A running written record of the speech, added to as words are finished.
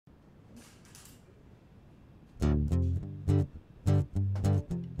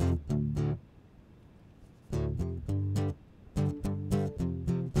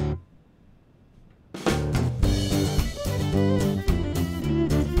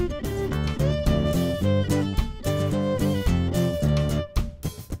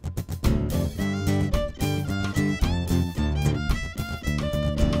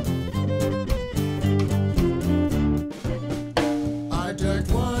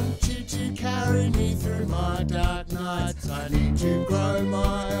carry me through my dark nights. I need to grow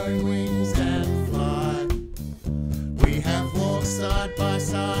my own wings and fly. We have walked side by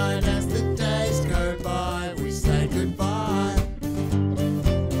side as the days go by. We say goodbye.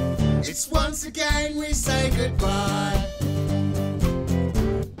 It's once again we say goodbye.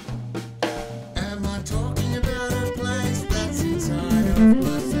 Am I talking about a place that's inside of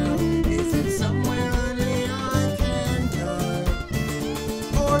myself? Is it somewhere only I can go?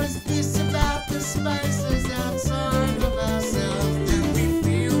 Or is this about the spaces outside of ourselves that we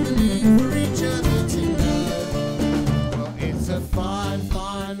feel the need for each other to know? Well, it's a fine,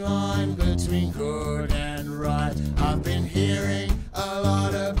 fine line between good and right. I've been hearing a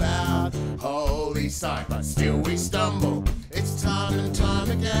lot about holy sight, but still we stumble. It's time and time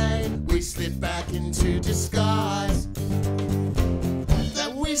again we slip back into disguise.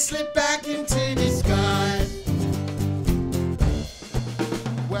 That we slip back into disguise.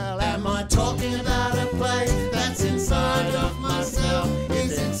 Well, am I talking about a place that's inside of myself?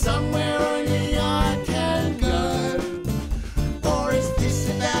 Is it somewhere only I can go? Or is this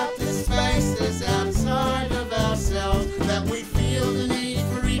about the spaces outside of ourselves that we feel the need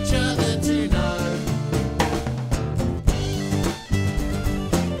for each other to know?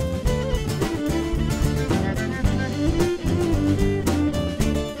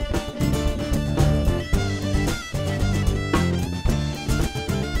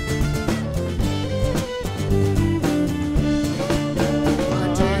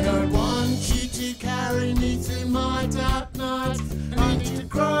 I don't want you to carry me through my dark nights. I need to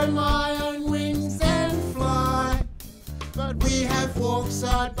grow my own wings and fly. But we have walked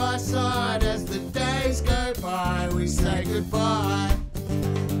side by side as the days go by. We say goodbye.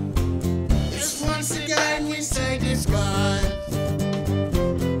 Just once again we say goodbye.